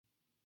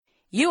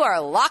You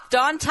are Locked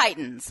On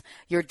Titans,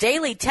 your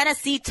daily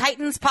Tennessee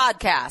Titans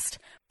podcast,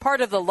 part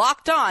of the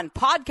Locked On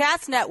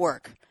Podcast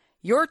Network,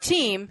 your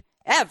team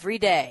every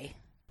day.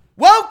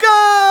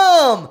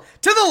 Welcome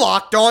to the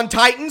Locked On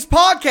Titans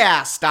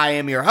podcast. I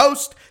am your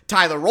host,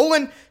 Tyler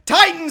Rowland.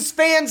 Titans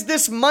fans,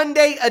 this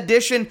Monday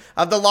edition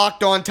of the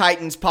Locked On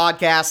Titans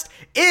podcast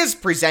is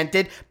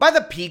presented by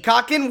the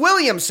Peacock and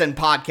Williamson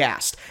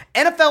podcast.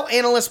 NFL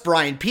analyst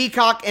Brian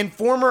Peacock and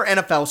former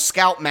NFL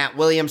scout Matt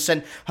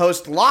Williamson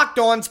host Locked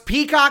On's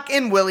Peacock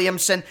and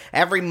Williamson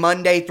every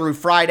Monday through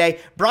Friday.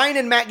 Brian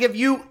and Matt give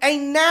you a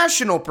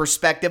national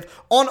perspective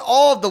on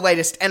all of the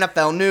latest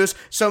NFL news,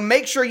 so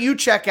make sure you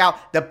check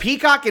out the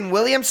Peacock and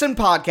Williamson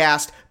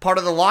podcast, part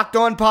of the Locked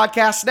On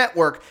Podcast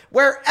Network,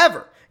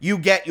 wherever you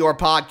get your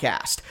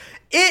podcast.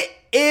 It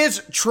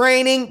is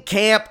training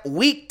camp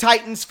week,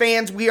 Titans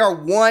fans. We are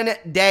 1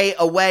 day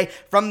away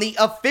from the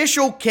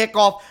official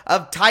kickoff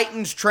of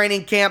Titans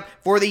training camp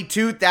for the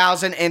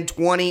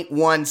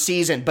 2021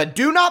 season. But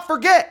do not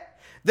forget,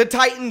 the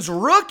Titans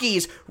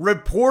rookies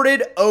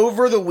reported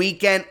over the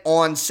weekend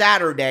on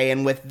Saturday,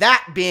 and with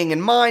that being in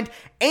mind,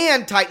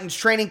 and Titans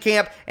training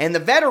camp and the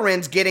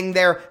veterans getting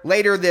there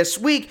later this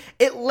week,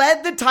 it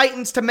led the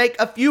Titans to make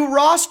a few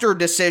roster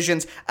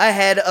decisions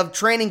ahead of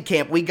training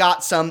camp. We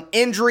got some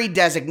injury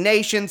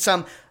designations,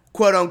 some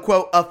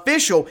quote-unquote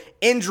official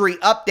injury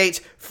updates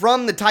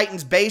from the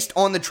Titans based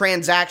on the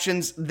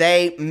transactions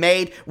they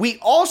made. We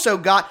also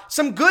got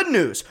some good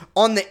news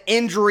on the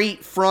injury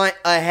front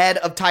ahead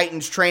of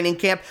Titans training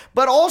camp,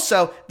 but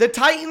also the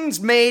Titans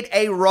made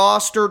a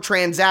roster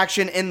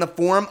transaction in the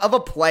form of a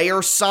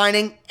player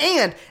signing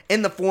and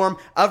in the form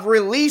of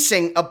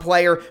releasing a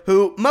player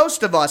who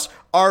most of us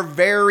are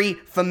very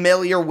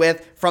familiar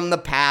with from the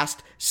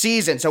past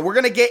season. So we're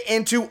going to get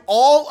into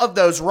all of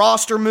those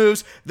roster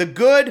moves, the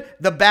good,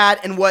 the bad,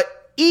 and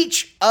what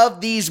each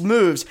of these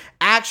moves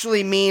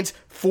actually means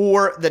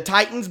for the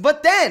Titans.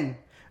 But then,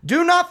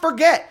 do not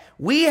forget,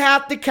 we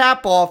have to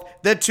cap off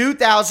the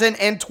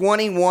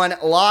 2021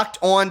 Locked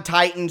On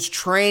Titans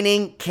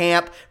training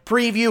camp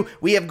preview.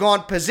 We have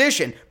gone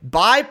position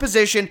by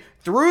position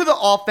through the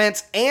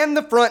offense and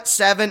the front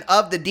seven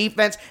of the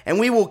defense, and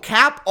we will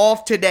cap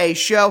off today's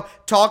show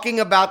talking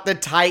about the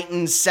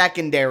Titans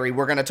secondary.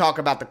 We're going to talk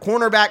about the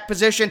cornerback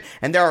position,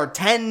 and there are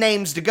 10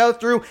 names to go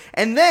through,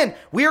 and then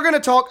we are going to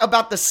talk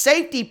about the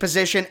safety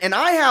position, and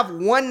I have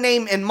one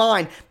name in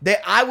mind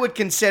that I would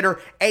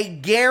consider a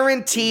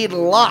guaranteed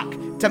lock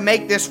to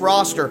make this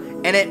roster,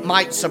 and it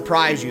might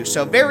surprise you.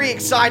 So very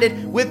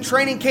excited with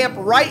training camp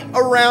right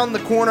around the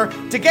corner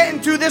to get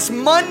into this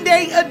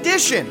Monday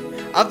edition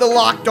of the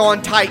Locked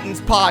On Titans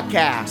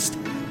podcast.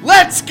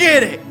 Let's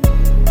get it!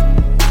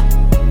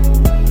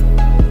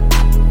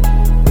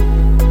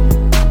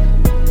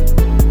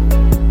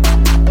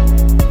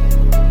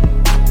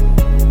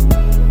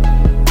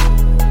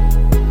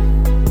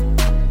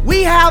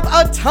 We have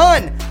a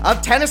ton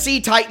of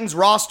Tennessee Titans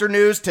roster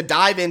news to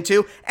dive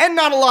into and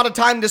not a lot of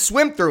time to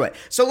swim through it.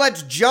 So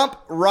let's jump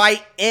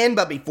right in.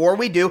 But before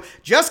we do,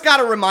 just got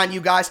to remind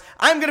you guys,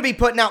 I'm going to be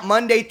putting out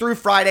Monday through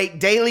Friday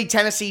daily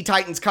Tennessee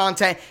Titans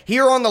content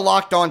here on the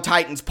Locked On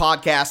Titans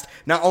podcast,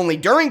 not only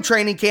during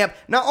training camp,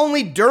 not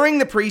only during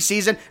the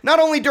preseason, not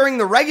only during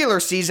the regular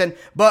season,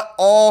 but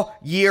all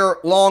year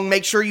long.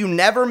 Make sure you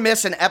never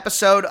miss an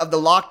episode of the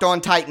Locked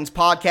On Titans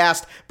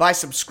podcast by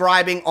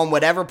subscribing on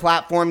whatever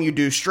platform you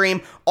do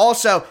stream.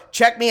 Also,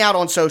 check me out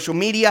on social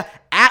media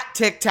at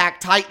Tic Tac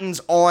Titans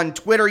on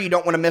Twitter. You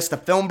don't want to miss the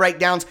film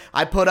breakdowns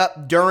I put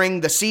up during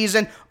the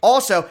season.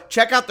 Also,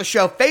 check out the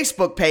show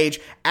Facebook page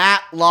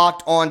at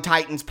Locked On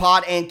Titans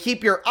Pod, and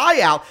keep your eye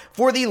out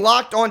for the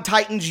Locked On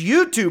Titans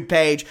YouTube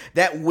page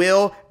that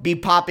will be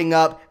popping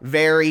up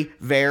very,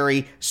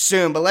 very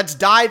soon. But let's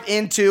dive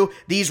into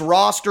these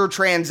roster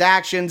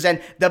transactions,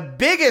 and the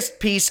biggest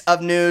piece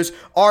of news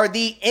are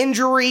the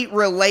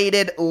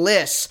injury-related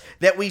lists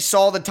that we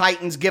saw the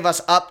Titans give us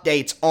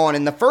updates on.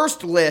 And the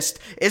first list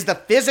is the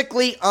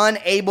physically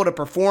unable to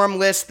perform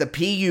list, the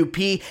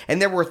PUP,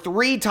 and there were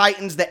 3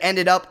 Titans that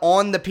ended up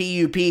on the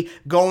PUP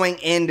going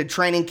into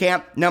training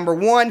camp. Number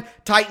 1,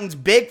 Titans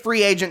big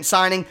free agent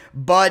signing,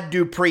 Bud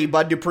Dupree.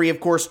 Bud Dupree, of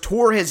course,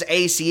 tore his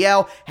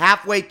ACL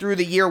halfway through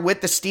the year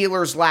with the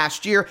Steelers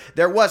last year.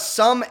 There was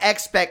some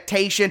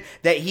expectation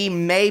that he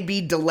may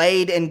be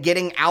delayed in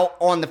getting out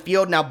on the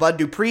field. Now, Bud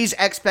Dupree's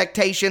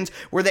expectations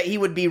were that he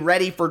would be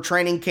ready for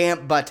training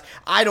camp, but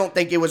I don't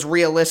think it was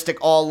realistic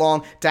all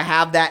along to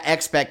have that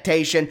expectation.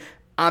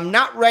 I'm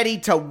not ready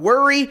to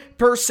worry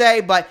per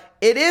se, but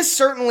it is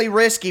certainly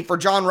risky for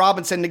John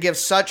Robinson to give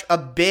such a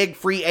big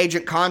free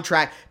agent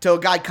contract to a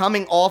guy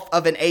coming off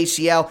of an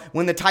ACL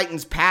when the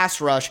Titans'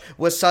 pass rush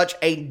was such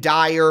a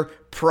dire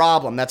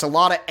problem. That's a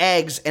lot of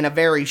eggs in a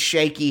very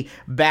shaky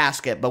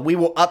basket, but we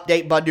will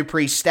update Bud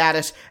Dupree's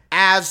status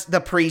as the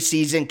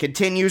preseason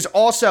continues.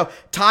 Also,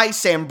 Ty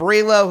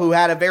Sambrailo, who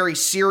had a very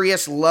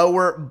serious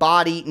lower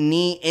body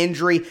knee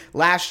injury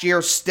last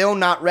year, still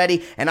not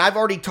ready. And I've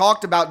already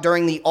talked about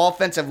during the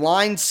offensive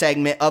line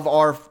segment of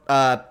our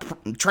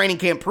training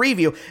camp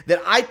preview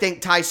that I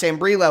think Ty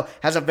Sambrailo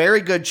has a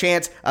very good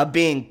chance of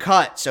being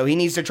cut. So he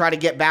needs to try to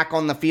get back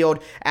on the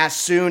field as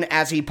soon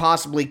as he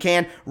possibly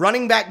can.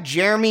 Running back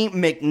Jeremy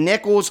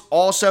McNichols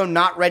also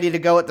not ready to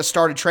go at the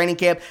start of training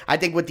camp. I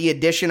think with the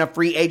addition of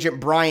free agent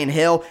Brian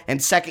Hill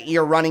and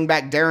second-year running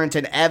back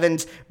Darrington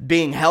Evans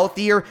being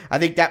healthier, I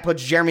think that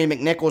puts Jeremy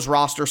McNichols'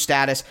 roster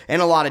status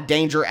in a lot of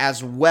danger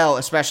as well,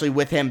 especially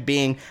with him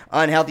being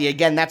unhealthy.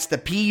 Again, that's the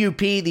PUP,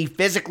 the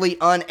physically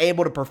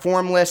unable to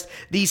perform list.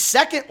 The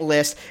second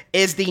list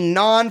is the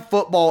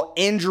non-football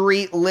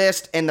injury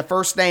list, and the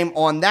first name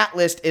on that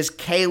list is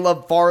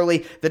Caleb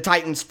Farley, the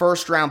Titans'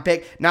 first-round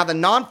pick. Now, the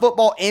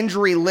non-football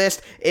injury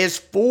list is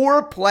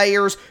 4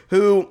 players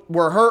who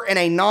were hurt in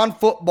a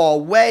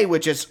non-football way,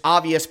 which is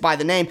obvious by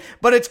the name,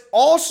 but it's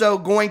also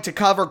going to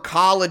cover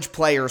college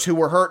players who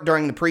were hurt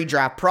during the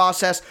pre-draft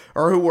process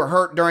or who were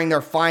hurt during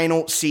their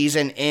final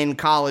season in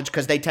college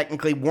because they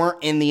technically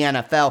weren't in the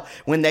NFL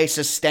when they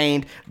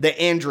sustained the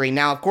injury.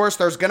 Now, of course,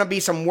 there's going to be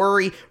some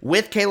worry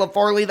with Caleb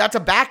Farley. That's a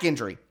back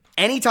injury.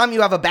 Anytime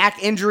you have a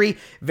back injury,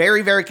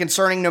 very, very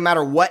concerning no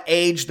matter what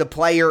age the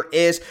player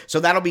is. So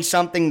that'll be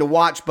something to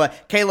watch.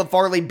 But Caleb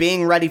Farley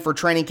being ready for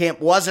training camp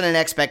wasn't an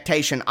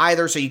expectation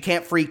either, so you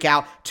can't freak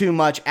out too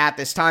much at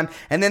this time.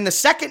 And then the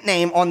second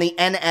name on the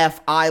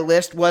NFI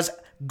list was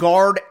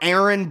guard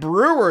Aaron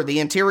Brewer, the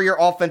interior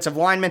offensive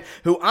lineman,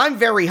 who I'm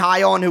very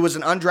high on, who was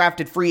an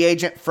undrafted free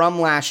agent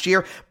from last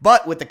year.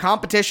 But with the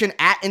competition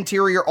at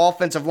interior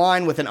offensive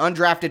line with an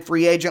undrafted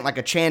free agent like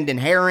a Chandon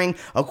Herring,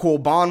 a Cole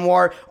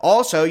Bonwar,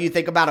 also you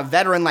think about a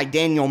veteran like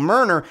Daniel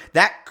Murner,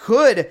 that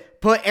could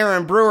put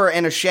Aaron Brewer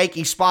in a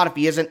shaky spot if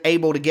he isn't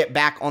able to get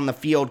back on the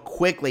field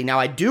quickly. Now,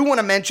 I do want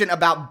to mention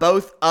about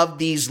both of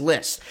these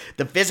lists,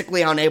 the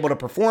physically unable to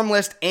perform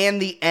list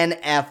and the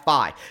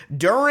NFI.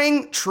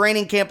 During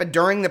training camp and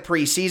during the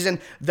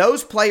preseason,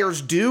 those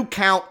players do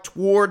count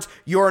towards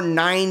your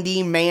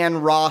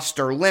 90-man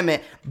roster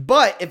limit,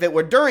 but if it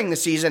were during the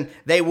season,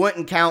 they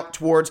wouldn't count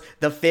towards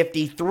the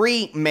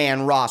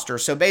 53-man roster.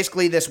 So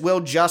basically, this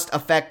will just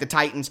affect the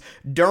Titans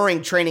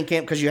during training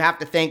camp because you have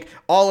to think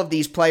all of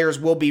these players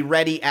will be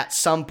ready at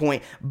some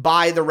point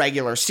by the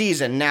regular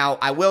season. Now,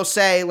 I will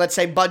say, let's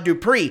say Bud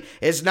Dupree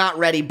is not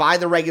ready by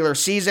the regular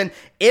season.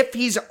 If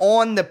he's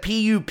on the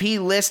PUP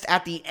list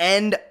at the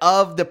end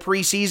of the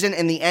preseason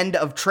and the end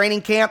of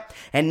training camp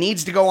and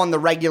needs to go on the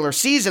regular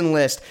season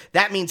list,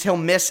 that means he'll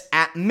miss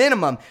at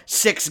minimum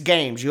 6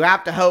 games. You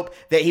have to hope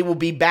that he will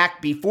be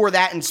back before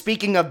that. And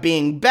speaking of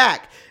being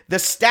back, the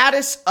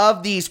status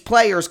of these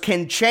players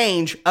can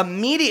change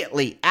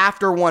immediately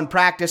after one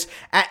practice.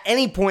 At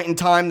any point in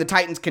time, the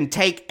Titans can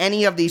take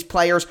any of these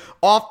players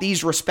off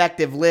these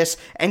respective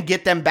lists and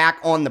get them back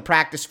on the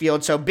practice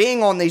field. So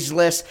being on these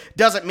lists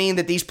doesn't mean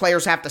that these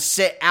players have to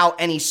sit out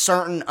any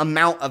certain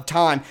amount of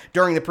time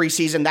during the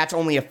preseason. That's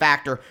only a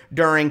factor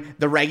during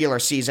the regular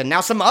season.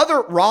 Now, some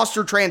other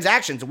roster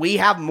transactions. We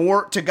have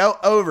more to go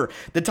over.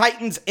 The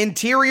Titans'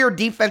 interior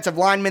defensive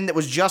lineman that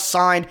was just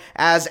signed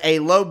as a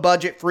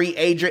low-budget free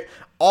agent,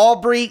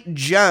 Aubrey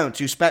Jones,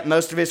 who spent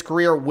most of his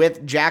career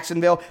with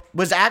Jacksonville,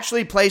 was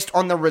actually placed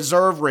on the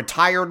reserve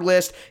retired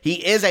list.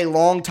 He is a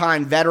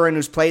longtime veteran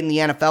who's played in the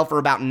NFL for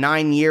about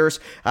 9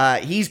 years.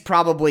 He's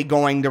probably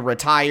going to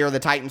retire. The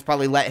Titans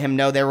probably let him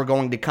know they were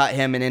going to cut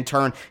him, and in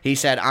turn, he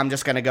said, I'm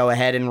just going to go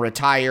ahead and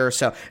retire.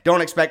 So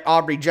don't expect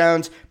Aubrey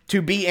Jones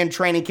to be in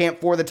training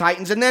camp for the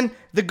Titans. And then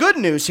the good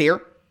news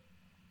here,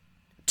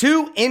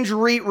 2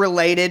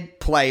 injury-related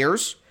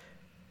players,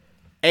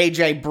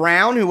 A.J.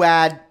 Brown, who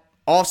had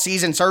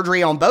off-season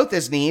surgery on both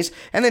his knees,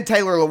 and then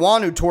Taylor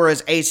Lewan, who tore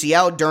his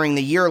ACL during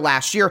the year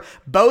last year.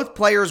 Both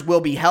players will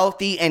be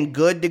healthy and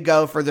good to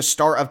go for the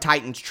start of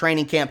Titans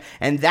training camp,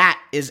 and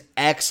that is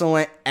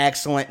excellent,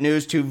 excellent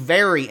news. 2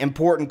 very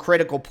important,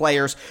 critical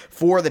players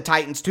for the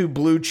Titans, 2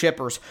 blue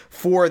chippers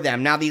for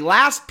them. Now, the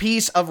last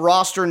piece of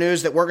roster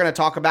news that we're going to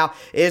talk about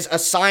is a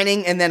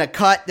signing and then a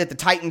cut that the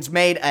Titans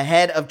made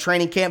ahead of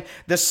training camp.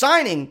 The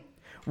signing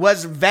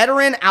was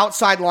veteran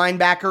outside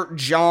linebacker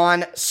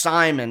John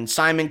Simon.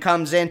 Simon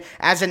comes in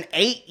as an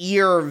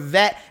 8-year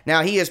vet.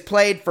 Now, he has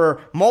played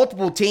for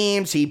multiple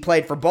teams. He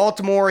played for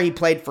Baltimore. He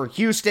played for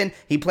Houston.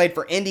 He played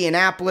for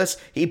Indianapolis.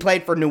 He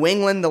played for New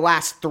England the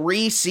last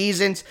 3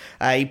 seasons.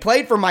 He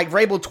played for Mike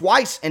Vrabel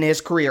twice in his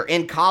career,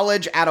 in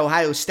college at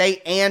Ohio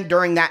State and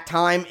during that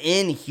time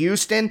in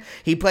Houston.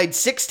 He played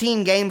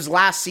 16 games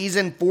last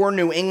season for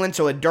New England,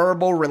 so a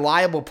durable,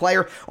 reliable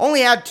player. Only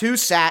had 2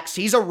 sacks.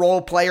 He's a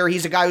role player.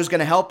 He's a guy who's going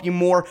to help you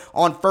more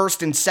on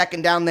first and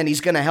second down than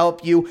he's going to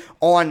help you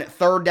on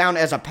third down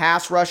as a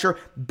pass rusher.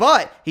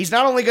 But he's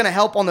not only going to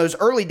help on those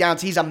early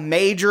downs, he's a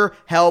major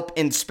help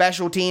in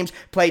special teams.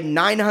 Played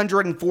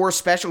 904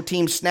 special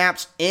team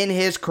snaps in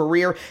his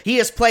career. He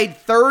has played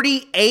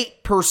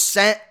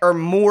 38% or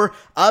more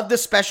of the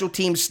special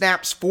team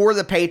snaps for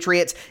the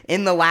Patriots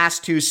in the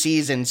last 2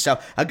 seasons. So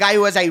a guy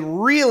who has a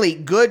really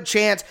good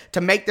chance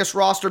to make this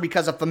roster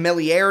because of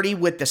familiarity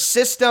with the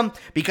system,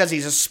 because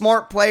he's a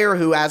smart player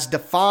who has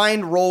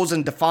defined roles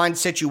and defined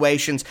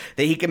situations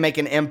that he can make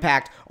an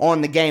impact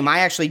on the game. I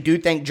actually do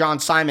think John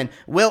Simon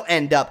will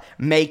end up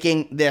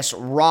making this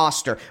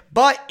roster.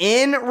 But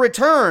in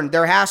return,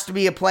 there has to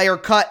be a player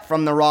cut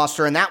from the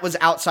roster, and that was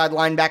outside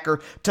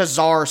linebacker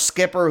Tazar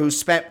Skipper, who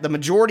spent the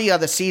majority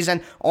of the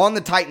season on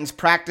the Titans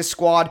practice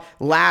squad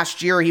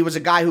last year. He was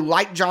a guy who,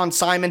 like John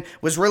Simon,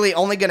 was really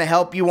only going to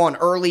help you on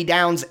early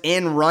downs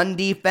in run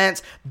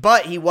defense,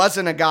 but he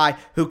wasn't a guy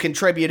who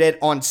contributed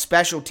on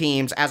special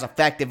teams as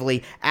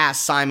effectively as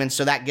Simon,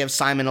 so that gives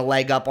Simon a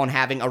leg up on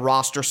having a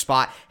roster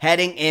spot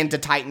heading into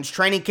Titans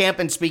training camp.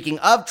 And speaking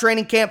of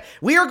training camp,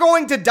 we are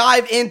going to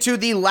dive into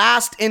the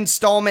last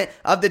installment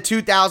of the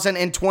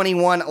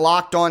 2021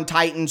 Locked On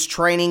Titans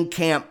training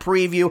camp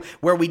preview,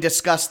 where we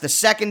discuss the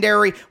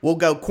secondary. We'll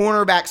go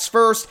cornerbacks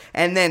first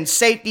and then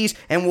safeties,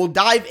 and we'll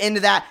dive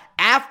into that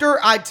after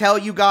I tell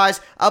you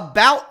guys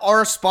about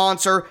our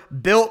sponsor,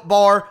 Built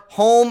Bar,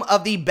 home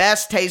of the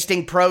best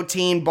tasting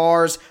protein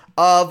bars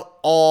of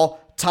all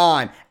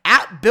time.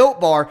 At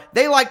Built Bar,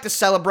 they like to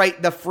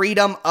celebrate the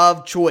freedom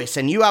of choice,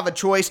 and you have a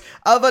choice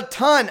of a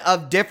ton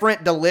of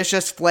different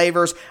delicious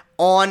flavors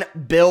on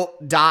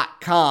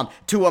Built.com.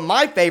 2 of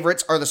my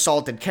favorites are the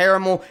salted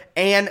caramel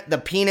and the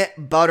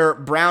peanut butter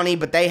brownie,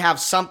 but they have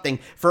something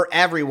for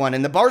everyone.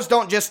 And the bars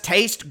don't just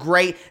taste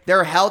great,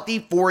 they're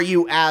healthy for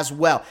you as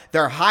well.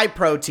 They're high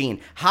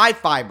protein, high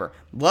fiber,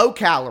 low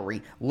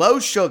calorie, low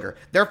sugar.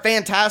 They're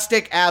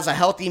fantastic as a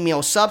healthy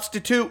meal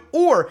substitute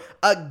or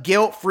a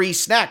guilt-free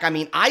snack. I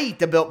mean, I eat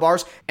the Built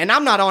Bars, and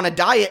I'm not on a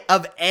diet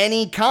of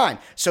any kind.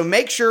 So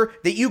make sure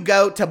that you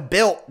go to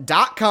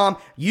Built.com,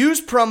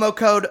 use promo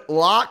code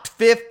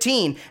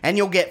LOCKED15, and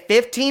you'll get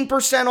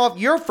 15% off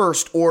your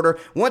first order.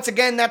 Once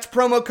again, that's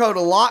promo code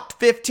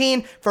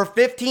LOCKED15 for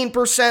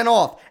 15%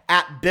 off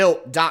at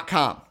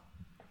Built.com.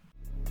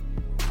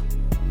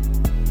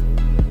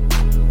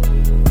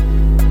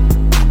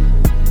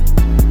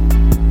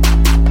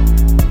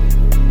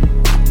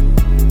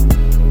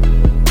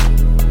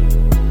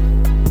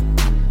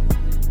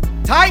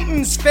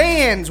 Titans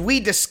fans, we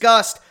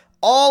discussed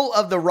all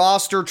of the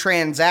roster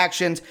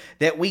transactions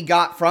that we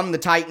got from the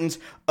Titans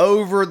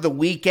over the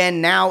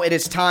weekend. Now it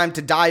is time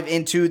to dive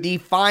into the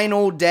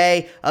final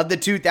day of the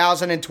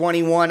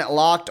 2021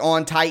 Locked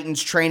On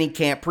Titans training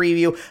camp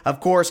preview.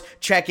 Of course,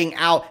 checking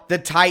out the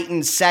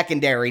Titans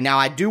secondary. Now,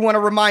 I do want to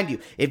remind you,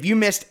 if you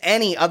missed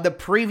any of the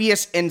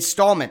previous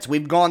installments,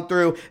 we've gone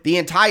through the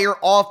entire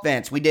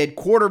offense. We did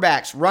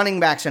quarterbacks, running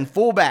backs, and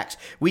fullbacks.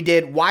 We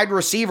did wide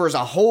receivers,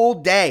 a whole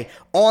day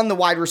on the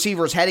wide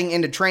receivers heading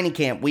into training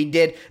camp. We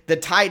did the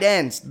tight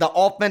ends, the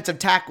offensive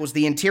tackles,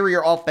 the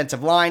interior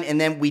offensive line,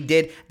 and then we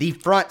did the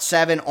front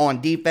 7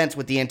 on defense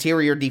with the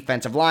interior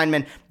defensive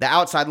linemen, the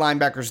outside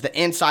linebackers,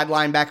 the inside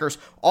linebackers.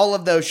 All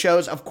of those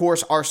shows, of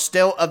course, are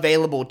still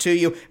available to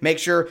you. Make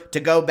sure to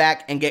go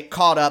back and get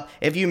caught up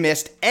if you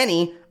missed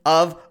any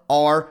of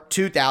our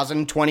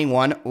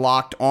 2021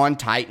 Locked On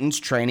Titans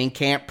training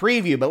camp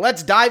preview. But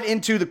let's dive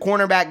into the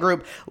cornerback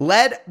group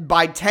led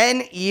by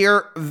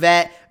 10-year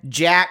vet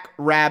Jack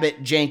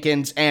Rabbit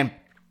Jenkins. And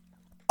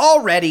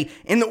already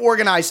in the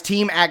organized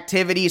team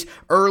activities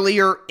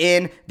earlier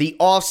in the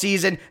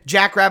offseason,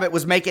 Jack Rabbit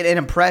was making an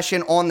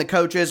impression on the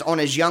coaches, on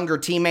his younger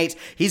teammates.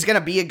 He's going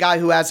to be a guy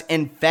who has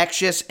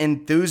infectious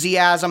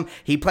enthusiasm.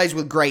 He plays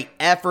with great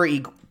effort.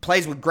 He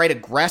plays with great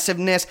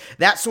aggressiveness.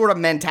 That sort of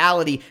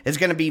mentality is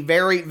going to be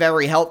very,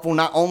 very helpful,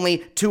 not only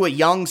to a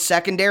young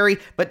secondary,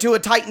 but to a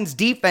Titans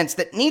defense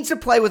that needs to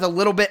play with a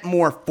little bit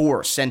more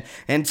force and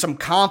some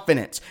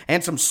confidence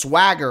and some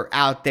swagger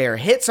out there.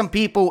 Hit some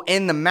people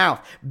in the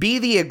mouth. Be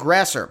the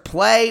aggressor.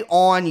 Play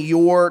on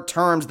your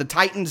terms. The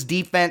Titans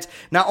defense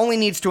not only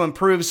needs to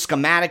improve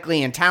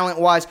schematically and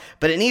talent-wise,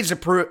 but it needs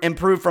to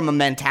improve from a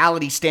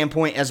mentality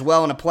standpoint as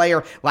well, and a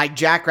player like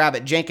Jack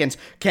Rabbit Jenkins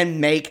can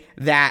make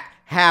that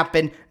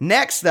happen.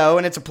 Next, though,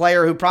 and it's a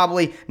player who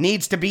probably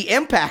needs to be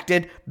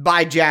impacted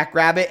by Jack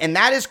Rabbit, and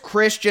that is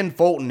Kristian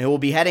Fulton, who will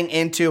be heading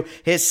into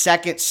his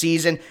second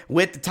season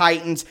with the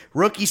Titans.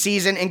 Rookie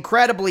season,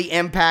 incredibly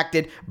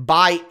impacted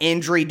by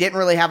injury. Didn't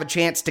really have a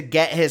chance to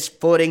get his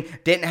footing.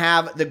 Didn't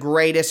have the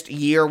greatest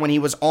year when he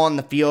was on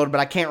the field, but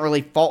I can't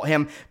really fault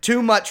him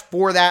too much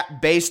for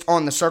that based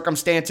on the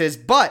circumstances.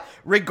 But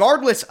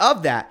regardless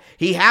of that,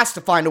 he has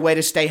to find a way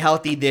to stay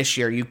healthy this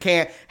year. You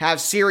can't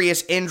have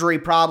serious injury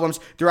problems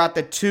throughout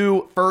the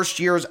 2 first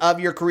years of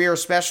your career,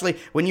 especially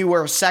when you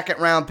were a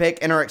second-round pick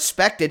and are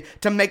expected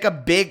to make a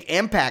big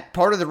impact.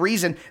 Part of the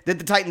reason that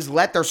the Titans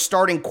let their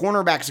starting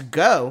cornerbacks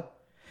go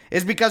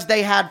is because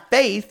they had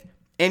faith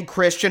in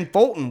Kristian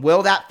Fulton.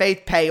 Will that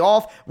faith pay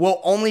off?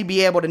 We'll only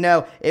be able to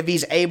know if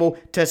he's able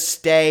to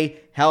stay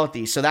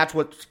healthy. So that's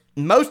what's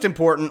most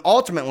important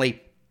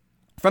ultimately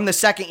from the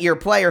second-year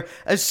player,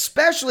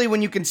 especially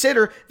when you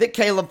consider that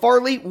Caleb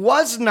Farley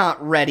was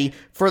not ready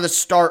for the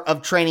start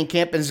of training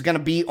camp and is going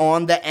to be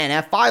on the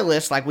NFI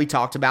list like we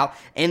talked about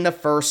in the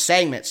first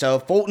segment. So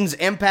Fulton's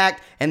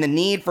impact and the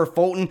need for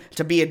Fulton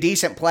to be a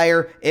decent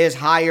player is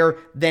higher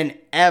than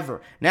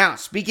ever. Now,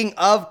 speaking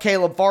of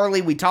Caleb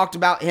Farley, we talked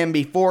about him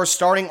before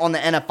starting on the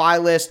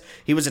NFI list.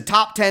 He was a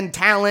top 10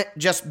 talent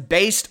just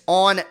based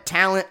on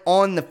talent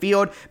on the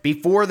field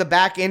before the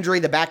back injury.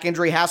 The back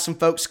injury has some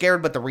folks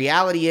scared, but the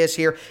reality is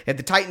here, if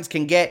the Titans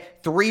can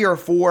get 3 or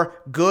 4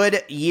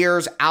 good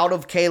years out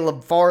of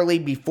Caleb Farley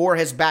before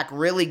his back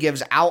really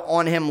gives out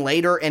on him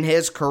later in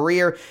his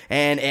career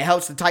and it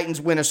helps the Titans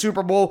win a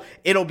Super Bowl,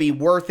 it'll be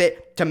worth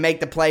it to make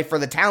the play for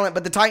the talent.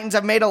 But the Titans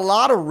have made a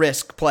lot of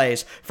risk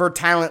plays for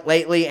talent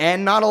lately,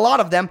 and not a lot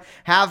of them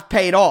have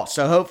paid off.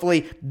 So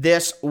hopefully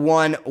this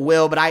one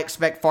will. But I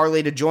expect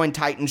Farley to join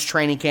Titans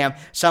training camp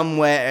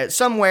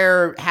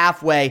somewhere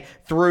halfway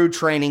through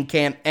training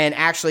camp and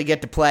actually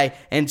get to play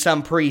in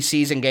some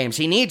preseason games.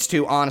 He needs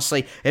to,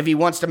 honestly, if he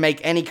wants to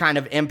make any kind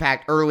of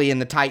impact early in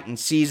the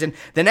Titans season.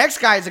 The next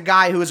guy is a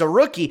guy who is a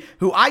rookie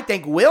who I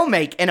think will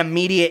make an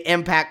immediate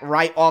impact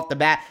right off the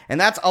bat, and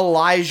that's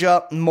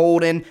Elijah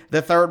Molden,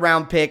 the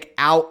third-round pick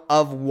out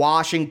of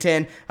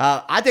Washington.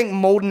 I think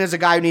Molden is a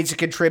guy who needs to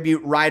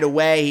contribute right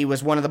away. He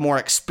was one of the more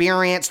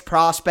experienced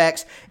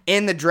prospects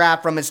in the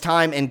draft from his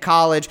time in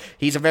college.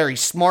 He's a very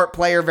smart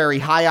player, very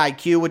high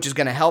IQ, which is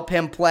going to help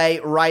him play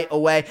right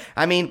away.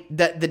 I mean,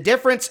 the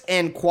difference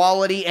in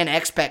quality and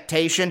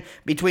expectation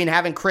between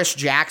having Chris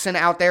Jackson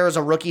out there as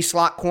a rookie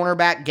slot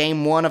cornerback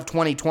game 1 of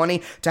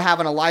 2020 to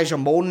having Elijah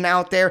Molden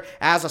out there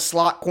as a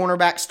slot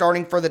cornerback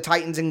starting for the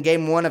Titans in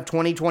game 1 of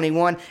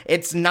 2021,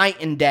 it's night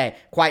and day,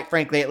 quite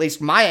frankly, at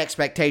least my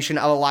expectation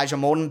of Elijah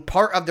Molden.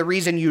 Part of the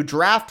reason you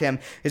draft him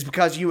is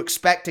because you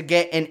expect to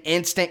get an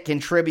instant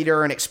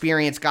contributor, an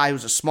experienced guy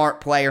who's a smart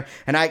player,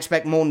 and I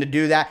expect Molden to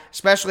do that,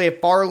 especially if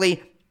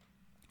Farley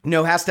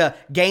has to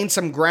gain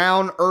some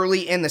ground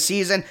early in the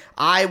season.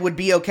 I would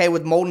be okay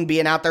with Molden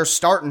being out there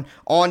starting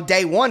on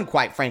day 1,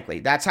 quite frankly.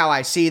 That's how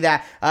I see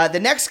that. The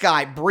next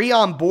guy,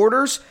 Breon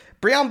Borders.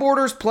 Breon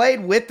Borders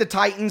played with the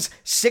Titans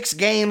 6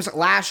 games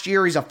last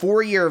year. He's a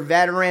 4-year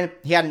veteran.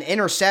 He had an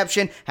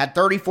interception, had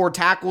 34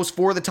 tackles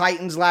for the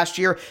Titans last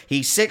year.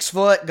 He's 6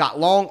 foot, got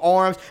long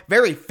arms,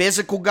 very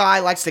physical guy,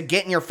 likes to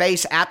get in your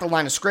face at the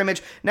line of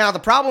scrimmage. Now, the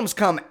problems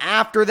come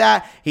after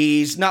that.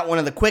 He's not one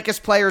of the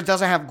quickest players,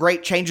 doesn't have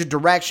great change of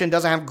direction,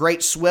 doesn't have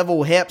great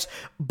swivel hips,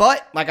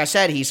 but like I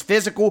said, he's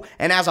physical,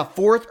 and as a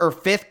 4th or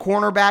 5th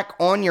cornerback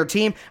on your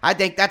team, I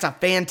think that's a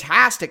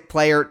fantastic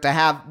player to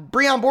have.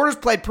 Breon Borders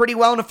played pretty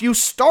well in a few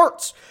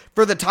starts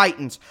for the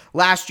Titans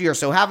last year,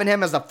 so having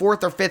him as a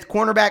 4th or 5th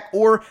cornerback,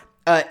 or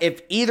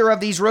if either of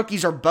these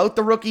rookies or both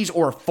the rookies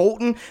or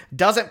Fulton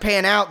doesn't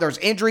pan out, there's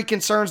injury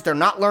concerns, they're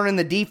not learning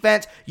the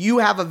defense, you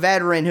have a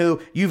veteran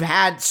who you've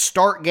had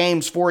start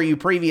games for you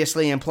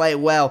previously and play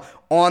well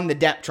on the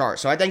depth chart.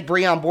 So I think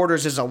Breon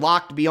Borders is a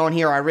lock to be on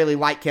here. I really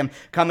like him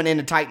coming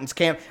into Titans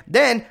camp.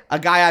 Then a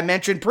guy I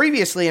mentioned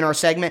previously in our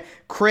segment,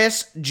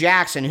 Chris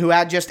Jackson, who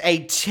had just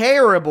a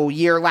terrible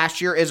year last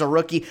year as a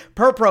rookie.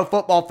 Per Pro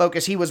Football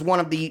Focus, he was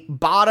one of the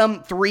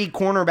bottom 3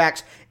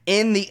 cornerbacks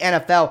in the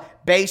NFL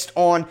based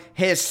on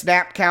his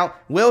snap count.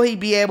 Will he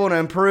be able to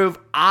improve?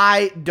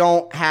 I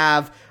don't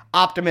have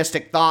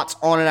optimistic thoughts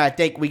on it. I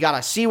think we got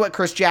to see what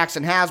Chris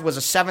Jackson has. Was a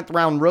 7th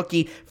round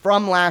rookie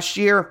from last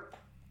year,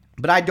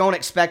 but I don't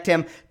expect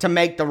him to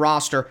make the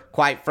roster,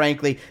 quite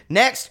frankly.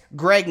 Next,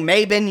 Greg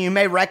Mabin. You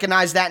may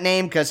recognize that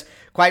name because,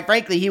 quite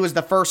frankly, he was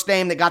the first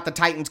name that got the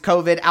Titans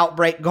COVID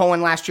outbreak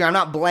going last year. I'm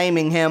not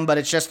blaming him, but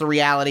it's just the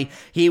reality.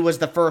 He was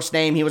the first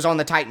name. He was on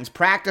the Titans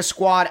practice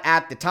squad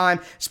at the time,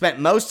 spent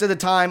most of the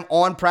time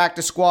on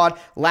practice squad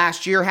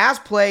last year, has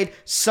played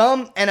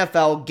some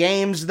NFL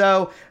games,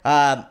 though.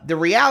 The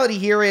reality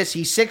here is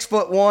he's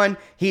 6'1".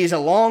 He's a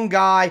long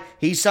guy.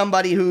 He's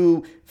somebody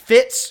who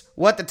fits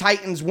what the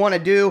Titans want to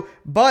do,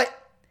 but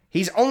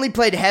he's only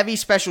played heavy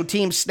special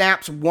team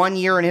snaps 1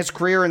 year in his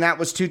career, and that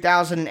was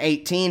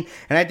 2018.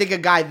 And I think a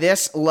guy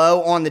this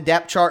low on the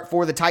depth chart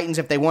for the Titans,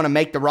 if they want to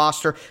make the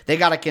roster, they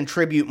got to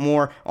contribute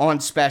more on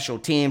special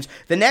teams.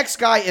 The next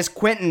guy is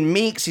Quentin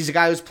Meeks. He's a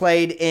guy who's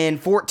played in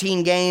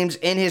 14 games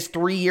in his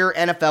 3-year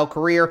NFL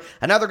career.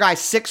 Another guy,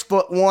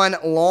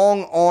 6'1",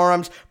 long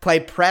arms,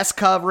 played press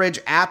coverage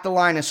at the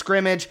line of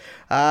scrimmage.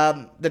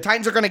 The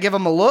Titans are going to give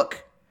him a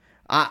look.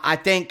 I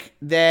think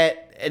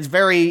that it's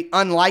very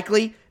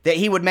unlikely that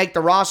he would make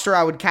the roster.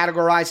 I would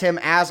categorize him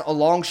as a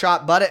long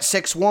shot, but at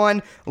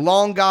 6'1",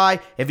 long guy,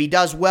 if he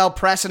does well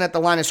pressing at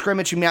the line of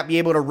scrimmage, he might be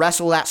able to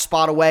wrestle that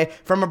spot away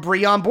from a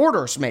Breon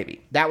Borders,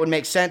 maybe. That would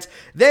make sense.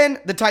 Then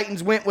the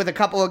Titans went with a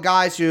couple of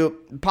guys who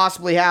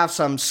possibly have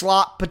some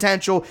slot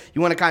potential.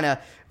 You want to kind of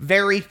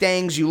vary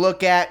things. You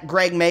look at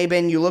Greg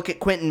Mabin, you look at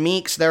Quentin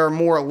Meeks. There are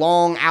more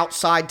long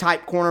outside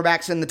type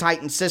cornerbacks in the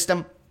Titans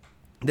system.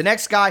 The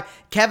next guy,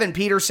 Kevin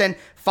Peterson,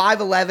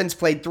 5'11's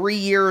played 3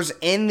 years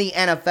in the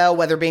NFL,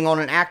 whether being on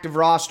an active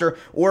roster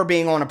or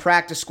being on a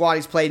practice squad.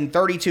 He's played in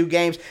 32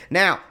 games.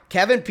 Now,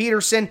 Kevin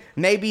Peterson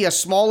may be a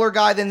smaller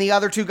guy than the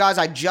other two guys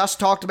I just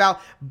talked about,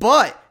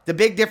 but the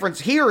big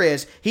difference here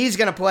is he's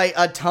going to play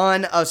a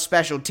ton of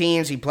special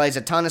teams. He plays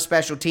a ton of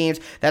special teams.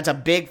 That's a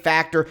big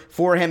factor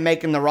for him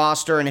making the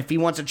roster. And if he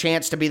wants a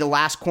chance to be the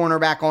last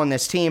cornerback on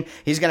this team,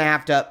 he's going to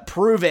have to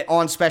prove it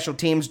on special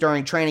teams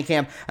during training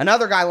camp.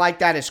 Another guy like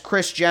that is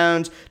Chris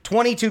Jones.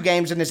 22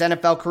 games in his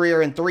NFL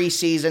career in 3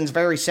 seasons,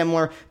 very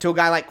similar to a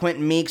guy like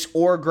Quentin Meeks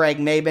or Greg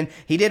Maben.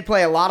 He did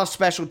play a lot of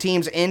special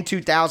teams in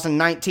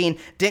 2019.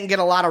 Didn't get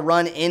a lot of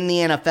run in the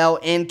NFL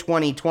in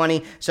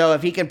 2020. So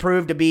if he can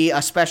prove to be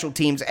a special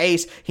teams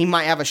ace, he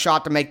might have a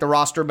shot to make the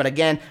roster. But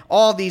again,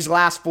 all these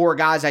last 4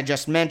 guys I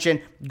just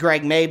mentioned,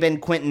 Greg Maben,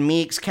 Quentin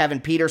Meeks,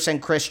 Kevin Peterson,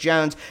 Chris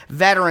Jones,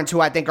 veterans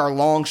who I think are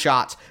long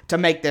shots to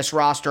make this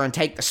roster and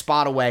take the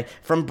spot away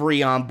from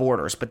Breon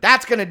Borders. But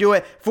that's going to do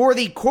it for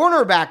the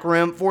cornerback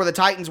room for the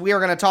Titans. We are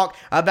going to talk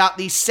about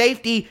the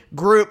safety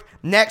group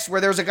next,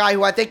 where there's a guy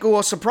who I think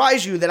will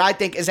surprise you that I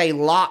think is a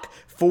lock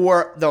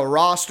for the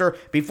roster.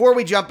 Before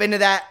we jump into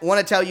that, I want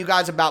to tell you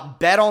guys about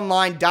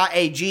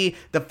betonline.ag,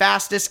 the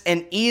fastest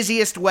and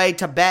easiest way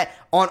to bet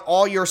on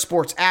all your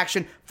sports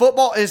action.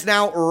 Football is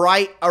now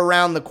right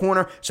around the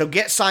corner, so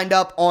get signed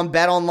up on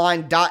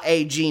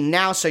betonline.ag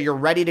now so you're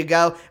ready to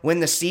go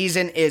when the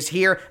season is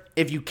here.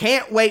 If you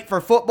can't wait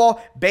for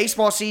football,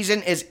 baseball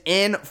season is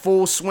in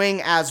full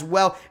swing as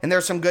well, and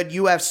there's some good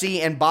UFC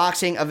and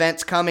boxing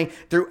events coming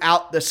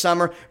throughout the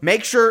summer.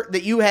 Make sure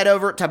that you head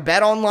over to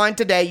BetOnline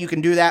today. You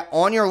can do that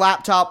on your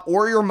laptop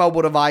or your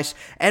mobile device,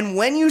 and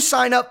when you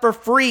sign up for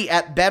free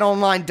at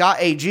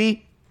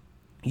betonline.ag,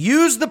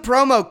 use the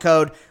promo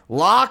code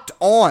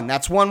LOCKEDON.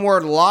 That's one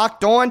word,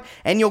 locked on,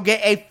 and you'll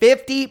get a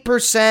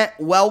 50%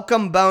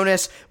 welcome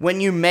bonus when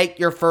you make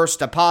your first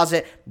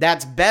deposit.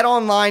 That's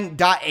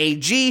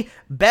betonline.ag.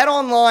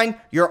 BetOnline,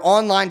 your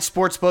online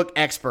sportsbook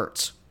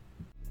experts.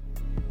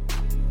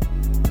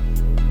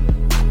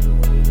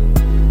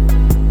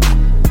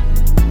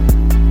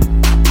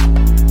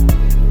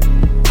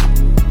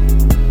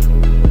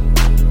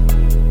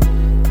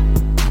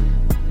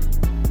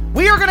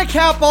 We are going to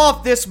cap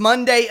off this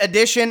Monday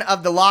edition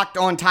of the Locked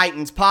On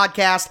Titans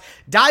podcast,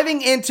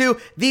 diving into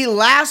the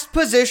last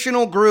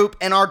positional group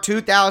in our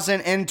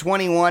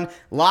 2021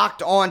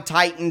 Locked On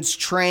Titans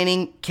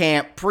training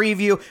camp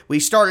preview. We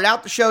started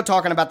out the show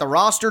talking about the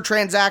roster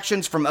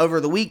transactions from over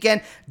the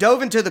weekend,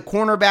 dove into the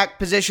cornerback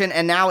position,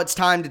 and now it's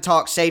time to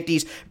talk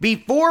safeties.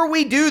 Before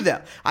we do,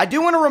 though, I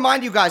do want to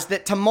remind you guys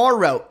that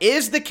tomorrow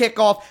is the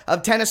kickoff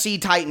of Tennessee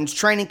Titans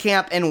training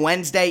camp, and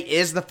Wednesday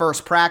is the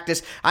first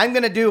practice. I'm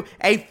going to do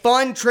a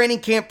fun training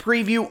camp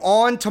preview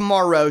on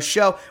tomorrow's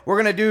show.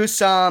 We're going to do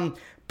some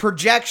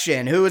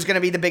projection, who is going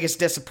to be the biggest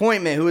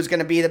disappointment, who is going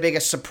to be the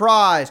biggest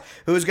surprise,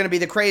 who is going to be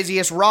the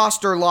craziest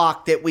roster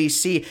lock that we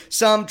see,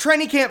 some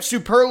training camp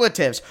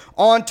superlatives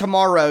on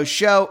tomorrow's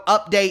show,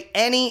 update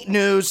any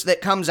news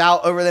that comes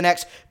out over the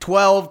next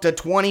 12 to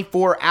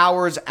 24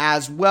 hours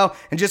as well,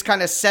 and just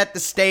kind of set the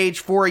stage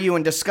for you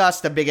and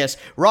discuss the biggest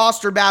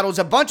roster battles,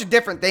 a bunch of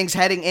different things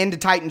heading into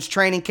Titans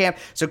training camp,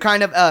 so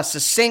kind of a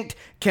succinct,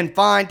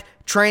 confined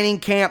training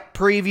camp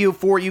preview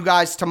for you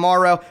guys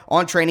tomorrow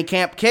on training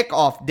camp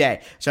kickoff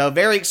day. So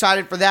very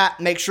excited for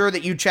that. Make sure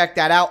that you check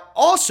that out.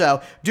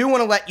 Also, do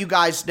want to let you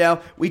guys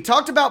know, we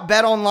talked about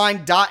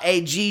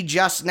betonline.ag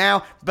just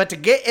now, but to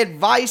get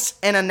advice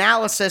and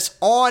analysis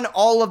on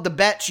all of the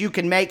bets you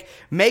can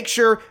make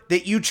sure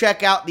that you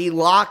check out the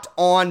Locked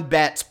On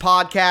Bets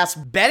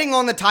podcast. Betting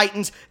on the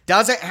Titans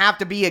doesn't have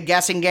to be a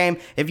guessing game.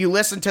 If you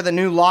listen to the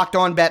new Locked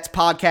On Bets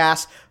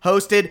podcast,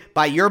 hosted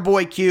by your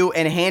boy Q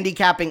and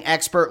handicapping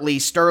expert Lee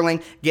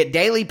Sterling, get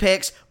daily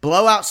picks,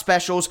 blowout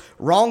specials,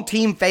 wrong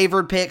team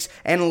favored picks,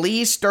 and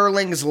Lee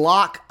Sterling's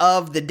lock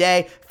of the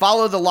day.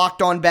 Follow the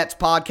Locked On Bets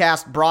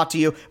podcast, brought to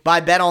you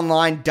by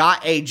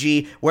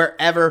betonline.ag,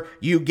 wherever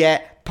you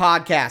get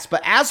podcasts.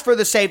 But as for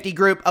the safety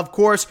group, of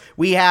course,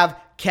 we have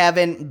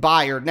Kevin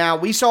Byard. Now,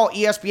 we saw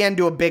ESPN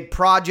do a big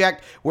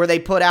project where they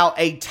put out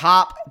a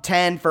top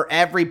 10 for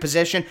every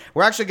position.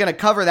 We're actually going to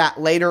cover that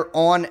later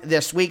on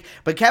this week,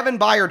 but Kevin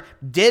Byard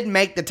did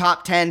make the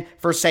top 10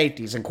 for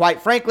safeties, and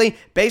quite frankly,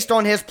 based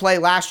on his play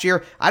last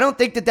year, I don't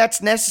think that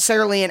that's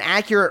necessarily an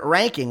accurate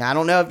ranking. I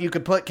don't know if you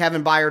could put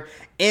Kevin Byard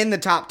in the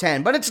top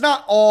 10, but it's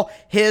not all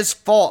his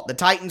fault. The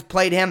Titans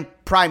played him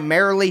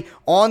primarily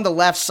on the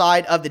left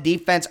side of the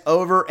defense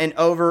over and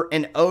over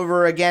and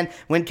over again,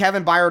 when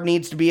Kevin Byard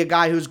needs to be a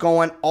guy who's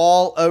going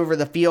all over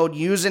the field,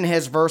 using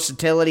his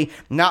versatility,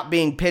 not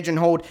being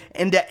pigeonholed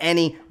into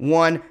any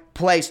one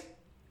place.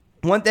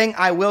 One thing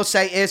I will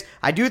say is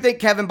I do think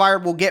Kevin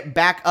Byard will get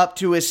back up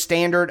to his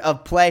standard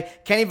of play.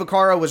 Kenny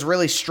Vaccaro was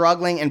really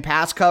struggling in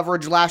pass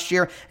coverage last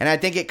year, and I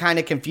think it kind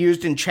of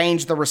confused and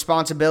changed the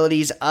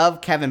responsibilities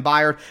of Kevin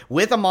Byard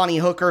with Amani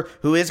Hooker,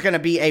 who is going to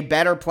be a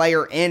better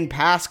player in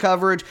pass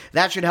coverage.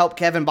 That should help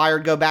Kevin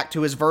Byard go back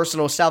to his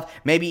versatile self,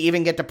 maybe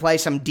even get to play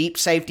some deep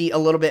safety a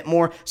little bit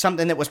more,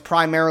 something that was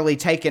primarily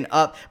taken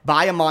up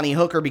by Amani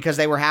Hooker because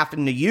they were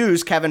having to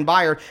use Kevin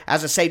Byard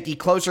as a safety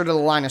closer to the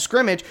line of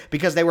scrimmage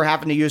because they were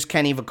having to use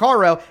Kenny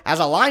Vaccaro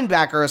as a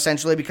linebacker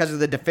essentially because of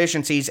the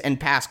deficiencies in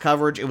pass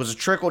coverage. It was a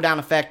trickle-down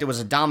effect. It was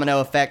a domino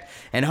effect,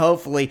 and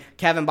hopefully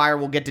Kevin Byard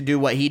will get to do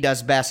what he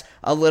does best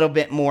a little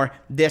bit more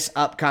this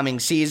upcoming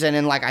season.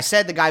 And like I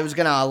said, the guy who's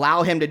going to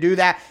allow him to do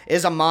that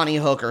is Amani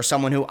Hooker,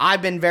 someone who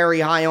I've been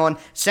very high on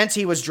since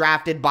he was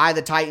drafted by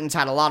the Titans,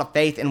 had a lot of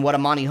faith in what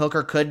Amani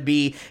Hooker could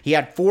be. He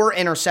had 4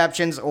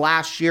 interceptions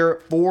last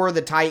year for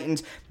the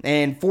Titans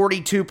and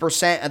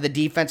 42% of the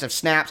defensive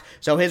snaps,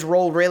 so his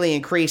role really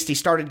increased. He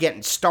started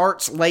getting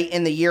starts late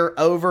in the year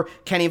over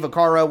Kenny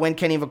Vaccaro when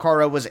Kenny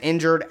Vaccaro was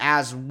injured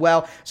as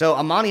well. So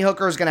Amani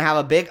Hooker is going to have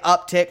a big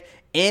uptick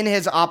in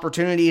his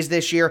opportunities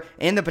this year,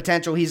 in the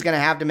potential he's going to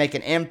have to make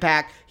an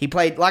impact. He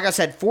played, like I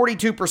said,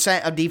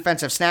 42% of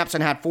defensive snaps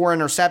and had 4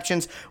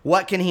 interceptions.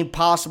 What can he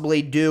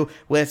possibly do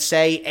with,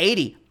 say,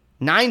 80,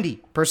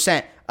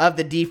 90% of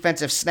the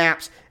defensive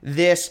snaps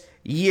this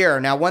year?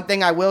 Now, one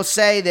thing I will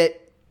say that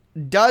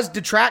does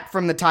detract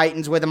from the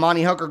Titans with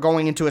Amani Hooker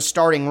going into a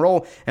starting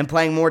role and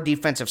playing more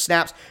defensive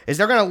snaps is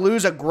they're going to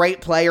lose a great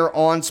player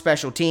on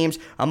special teams.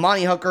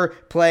 Amani Hooker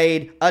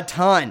played a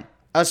ton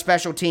of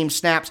special team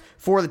snaps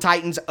for the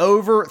Titans,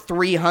 over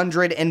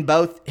 300 in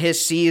both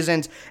his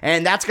seasons,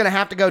 and that's going to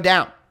have to go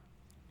down.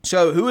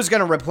 So who is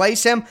going to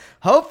replace him?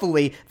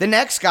 Hopefully, the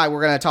next guy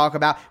we're going to talk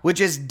about, which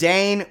is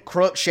Dane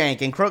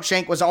Cruikshank. And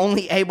Cruikshank was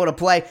only able to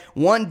play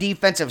 1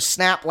 defensive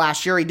snap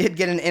last year. He did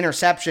get an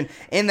interception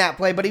in that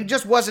play, but he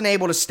just wasn't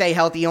able to stay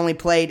healthy. He only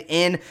played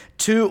in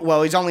 2,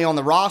 well, he's only on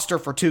the roster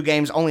for 2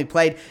 games, only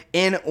played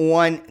in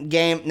 1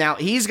 game. Now,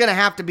 he's going to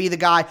have to be the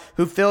guy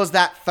who fills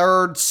that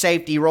third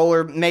safety role,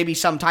 or maybe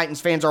some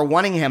Titans fans are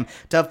wanting him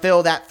to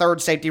fill that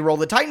third safety role.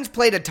 The Titans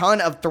played a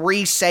ton of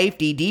 3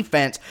 safety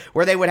defense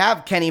where they would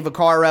have Kenny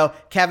Vaccaro,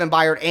 Kevin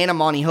Byard, and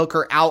Amani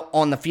Hooker out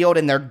on the field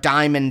in their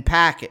diamond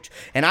package.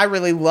 And I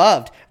really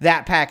loved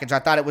that package. I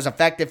thought it was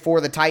effective for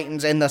the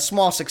Titans and the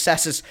small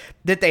successes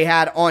that they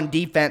had on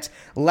defense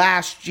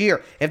last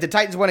year. If the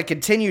Titans want to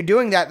continue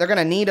doing that, they're going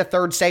to need a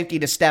third safety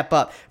to step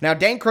up. Now,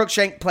 Dane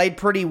Cruikshank played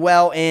pretty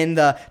well in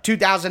the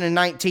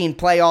 2019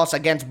 playoffs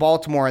against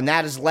Baltimore, and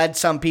that has led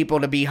some people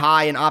to be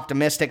high and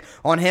optimistic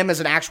on him as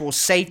an actual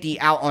safety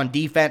out on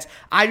defense.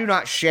 I do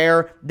not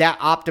share that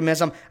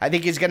optimism. I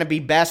think he's going to be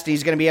best.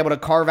 He's going to be able to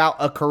carve out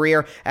a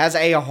career as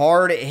a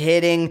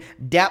hard-hitting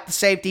depth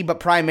safety, but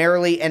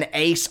primarily an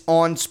ace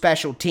on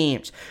special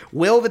teams.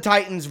 Will the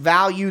Titans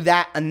value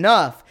that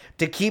enough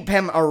to keep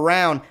him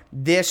around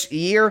this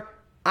year?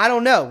 I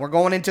don't know. We're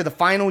going into the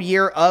final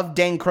year of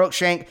Dane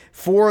Cruikshank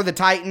for the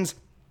Titans,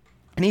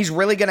 and he's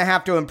really going to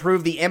have to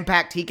improve the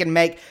impact he can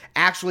make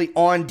actually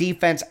on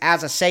defense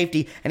as a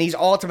safety, and he's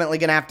ultimately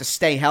going to have to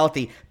stay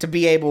healthy to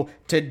be able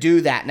to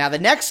do that. Now, the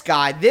next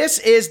guy, this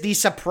is the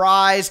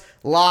surprise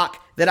lock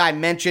that I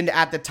mentioned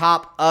at the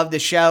top of the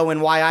show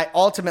and why I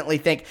ultimately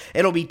think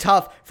it'll be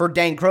tough for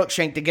Dane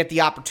Cruikshank to get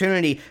the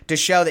opportunity to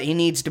show that he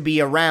needs to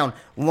be around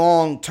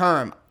long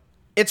term.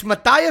 It's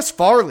Matthias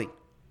Farley.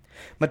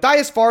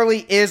 Matthias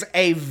Farley is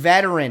a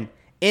veteran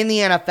in the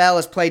NFL,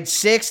 has played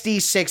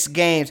 66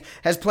 games,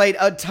 has played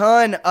a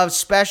ton of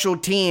special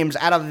teams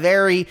at a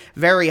very,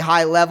 very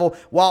high level,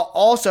 while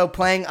also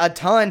playing a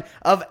ton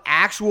of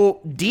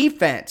actual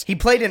defense. He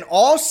played in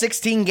all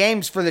 16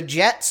 games for the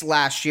Jets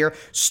last year,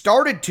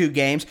 started 2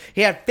 games.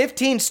 He had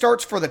 15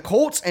 starts for the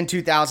Colts in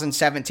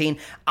 2017.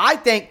 I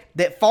think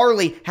that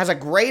Farley has a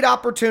great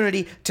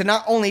opportunity to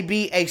not only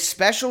be a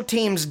special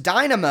teams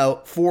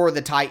dynamo for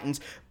the Titans,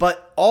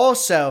 but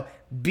also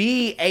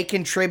be a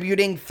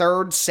contributing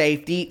third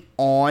safety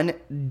on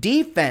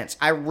defense.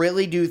 I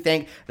really do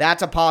think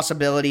that's a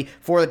possibility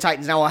for the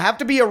Titans. Now, he'll have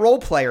to be a role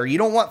player. You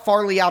don't want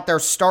Farley out there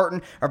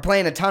starting or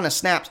playing a ton of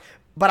snaps,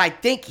 but I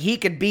think he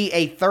could be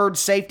a third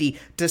safety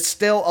to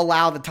still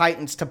allow the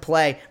Titans to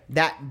play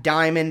that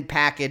diamond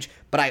package.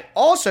 But I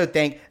also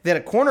think that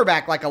a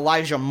cornerback like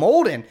Elijah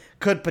Molden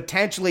could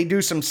potentially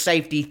do some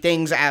safety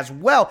things as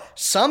well.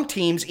 Some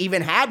teams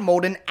even had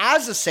Molden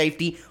as a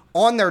safety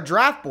on their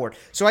draft board.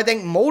 So I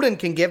think Molden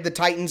can give the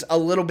Titans a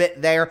little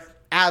bit there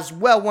as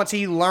well once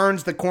he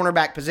learns the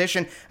cornerback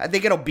position. I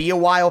think it'll be a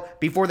while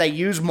before they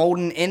use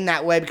Molden in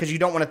that way because you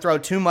don't want to throw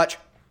too much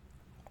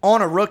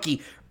on a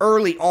rookie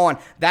early on.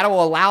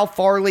 That'll allow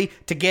Farley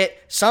to get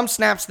some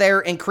snaps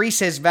there, increase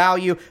his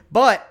value,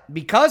 but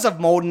because of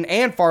Molden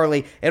and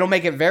Farley, it'll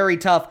make it very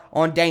tough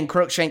on Dane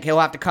Cruikshank. He'll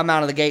have to come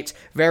out of the gates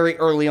very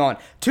early on.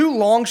 2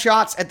 long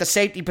shots at the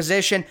safety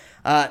position.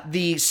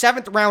 The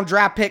 7th round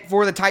draft pick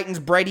for the Titans,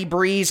 Brady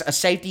Breeze, a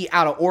safety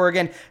out of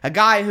Oregon, a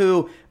guy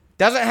who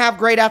doesn't have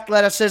great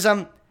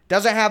athleticism,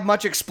 doesn't have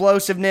much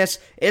explosiveness,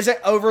 isn't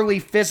overly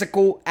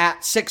physical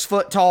at 6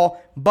 foot tall,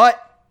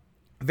 but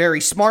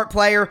very smart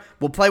player,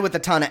 will play with a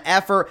ton of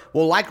effort,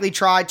 will likely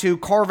try to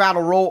carve out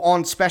a role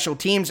on special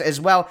teams as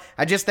well.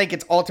 I just think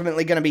it's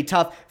ultimately going to be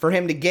tough for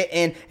him to get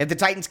in. If the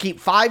Titans keep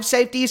 5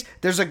 safeties,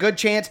 there's a good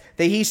chance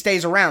that he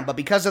stays around. But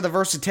because of the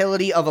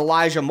versatility of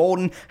Elijah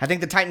Molden, I think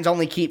the Titans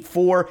only keep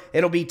 4.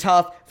 It'll be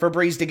tough for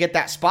Brees to get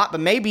that spot,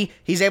 but maybe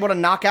he's able to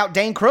knock out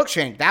Dane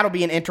Cruikshank. That'll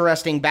be an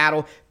interesting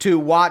battle to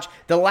watch.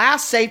 The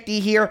last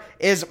safety here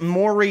is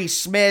Maurice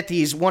Smith.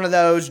 He's one of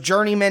those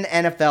journeyman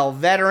NFL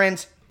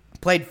veterans.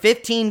 Played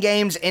 15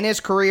 games in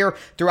his career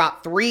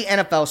throughout 3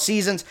 NFL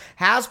seasons,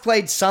 has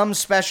played some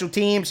special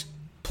teams,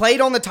 played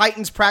on the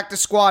Titans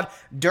practice squad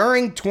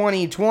during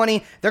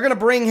 2020. They're going to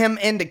bring him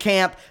into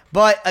camp,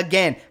 but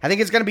again, I think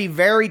it's going to be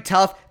very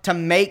tough to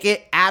make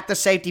it at the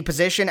safety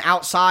position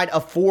outside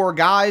of 4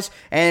 guys,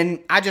 and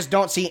I just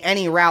don't see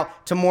any route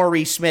to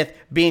Maurice Smith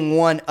being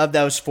one of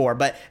those 4.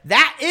 But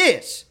that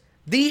is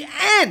the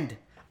end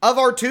of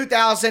our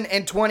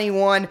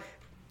 2021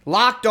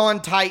 Locked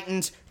On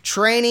Titans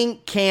training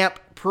camp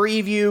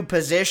preview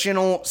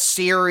positional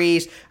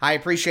series. I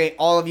appreciate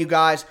all of you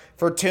guys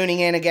for tuning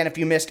in. Again, if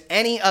you missed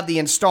any of the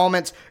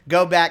installments,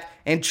 go back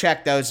and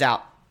check those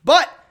out.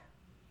 But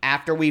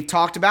after we've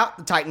talked about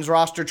the Titans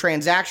roster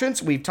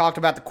transactions, we've talked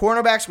about the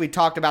cornerbacks, we've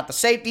talked about the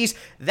safeties,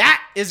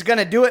 that is going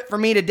to do it for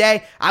me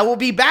today. I will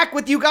be back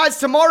with you guys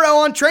tomorrow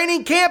on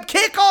training camp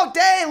kickoff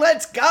day.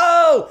 Let's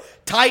go!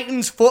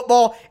 Titans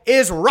football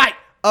is right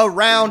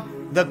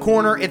around the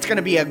corner. It's going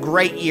to be a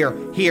great year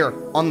here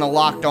on the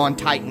Locked On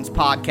Titans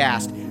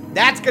podcast.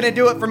 That's going to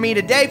do it for me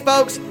today,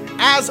 folks.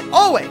 As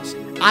always,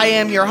 I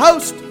am your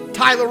host,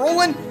 Tyler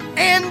Rowland,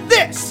 and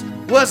this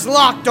was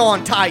Locked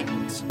On Titans.